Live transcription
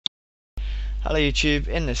Hello YouTube,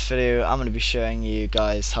 in this video I'm going to be showing you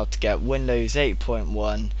guys how to get Windows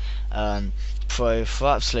 8.1 Pro for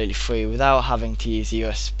absolutely free without having to use a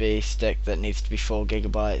USB stick that needs to be 4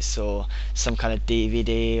 GB or some kind of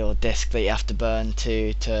DVD or disk that you have to burn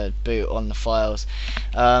to boot on the files.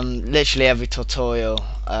 Literally every tutorial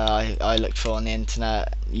I looked for on the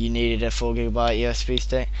internet, you needed a 4 GB USB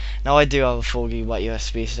stick. Now I do have a 4 GB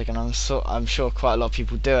USB stick, and I'm sure quite a lot of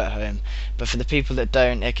people do at home, but for the people that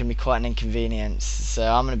don't, it can be quite an inconvenience. So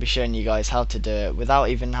I'm going to be showing you guys how to do it without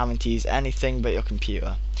even having to use anything but your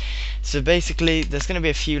computer. So basically, there's going to be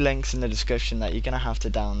a few links in the description that you're going to have to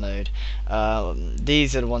download.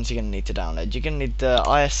 These are the ones you're going to need to download. You're going to need the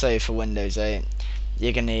ISO for Windows 8.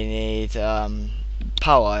 You're going to need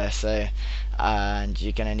Power ISO, and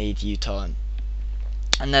you're going to need uTorrent.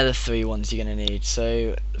 And they're the three ones you're going to need.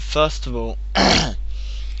 So first of all,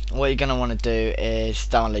 what you're going to want to do is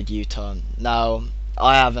download uTorrent. Now,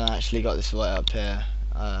 I haven't actually got this right up here.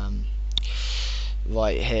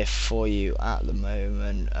 Right here for you at the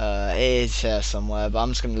moment. It is here somewhere, but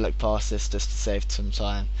I'm just going to look past this just to save some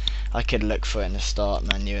time. I could look for it in the start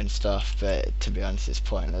menu and stuff, but to be honest it's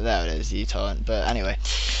pointless. There it is, uTorrent. But anyway,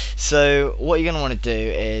 so what you're going to want to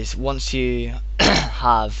do is, once you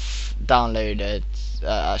have downloaded,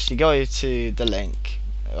 actually go to the link,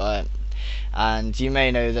 right? And you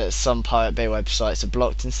may know that some Pirate Bay websites are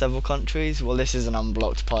blocked in several countries. Well, this is an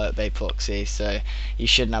unblocked Pirate Bay proxy, so you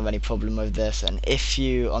shouldn't have any problem with this. And if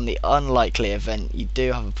you, on the unlikely event you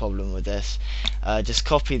do have a problem with this, just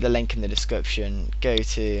copy the link in the description, go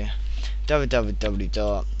to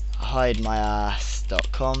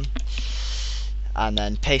www.hidemyass.com and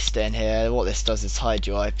then paste it in here. What this does is hide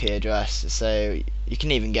your IP address, so you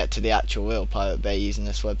can even get to the actual real Pirate Bay using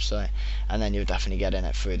this website, and then you'll definitely get in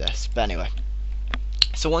it through this. But anyway,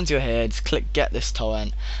 so once you're here, just click get this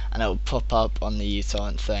torrent and it will pop up on the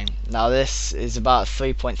uTorrent thing. Now this is about a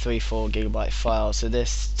 3.34 GB file, so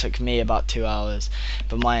this took me about 2 hours,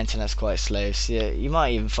 but my internet's quite slow, so you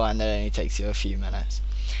might even find that it only takes you a few minutes.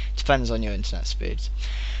 Depends on your internet speeds.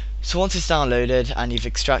 So once it's downloaded and you've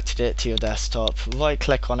extracted it to your desktop, right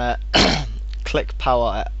click on it, click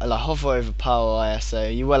power, hover over Power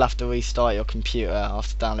ISO. You will have to restart your computer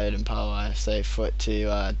after downloading Power ISO for it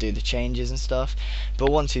to do the changes and stuff.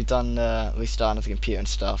 But once you've done the restarting of the computer and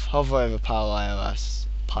stuff, hover over Power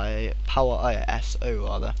ISO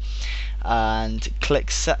rather, and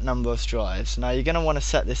click set number of drives. Now you're going to want to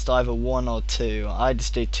set this to either 1 or 2. I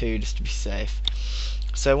just do 2 just to be safe.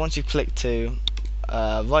 So once you click 2,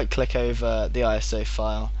 right click over the ISO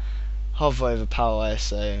file, hover over Power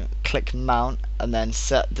ISO, click mount, and then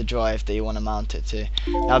set the drive that you want to mount it to.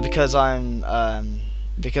 Now because I'm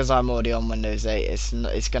already on Windows 8,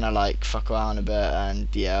 it's gonna like fuck around a bit, and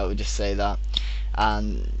yeah, it will just say that,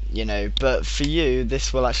 and you know, but for you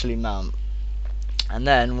this will actually mount. And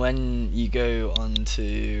then when you go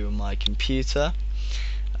onto my computer,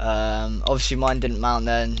 obviously mine didn't mount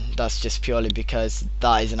then. That's just purely because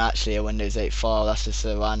that isn't actually a Windows 8 file, that's just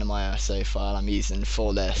a random ISO file I'm using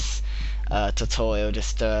for this tutorial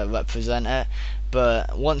just to represent it.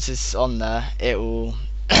 But once it's on there, it will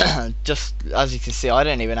just, as you can see, I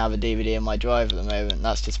don't even have a DVD in my drive at the moment.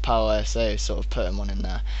 That's just Power ISO sort of putting one in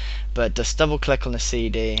there. But just double click on the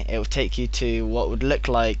CD, it will take you to what would look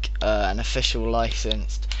like an official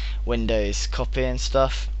licensed Windows copy and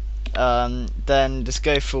stuff. Then just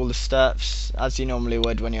go through all the steps as you normally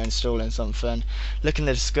would when you're installing something. Look in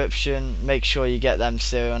the description, make sure you get them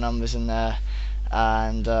serial numbers in there,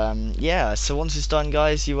 and yeah, so once it's done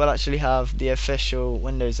guys, you will actually have the official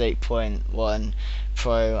Windows 8.1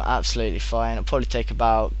 Pro absolutely fine. It'll probably take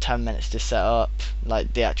about 10 minutes to set up,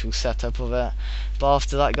 like the actual setup of it, but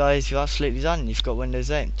after that guys, you're absolutely done, you've got Windows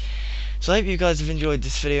 8. So I hope you guys have enjoyed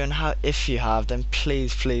this video, and if you have, then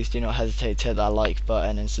please do not hesitate to hit that like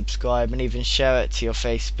button and subscribe, and even share it to your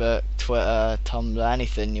Facebook, Twitter, Tumblr,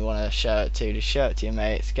 anything you want to share it to. Just share it to your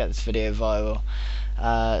mates, get this video viral,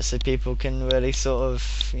 so people can really sort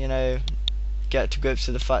of, you know, get to grips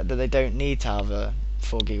with the fact that they don't need to have a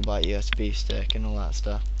 4 GB USB stick and all that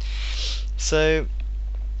stuff. So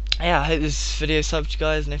yeah, I hope this video helped you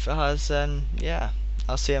guys, and if it has, then yeah,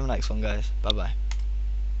 I'll see you in the next one guys. Bye bye.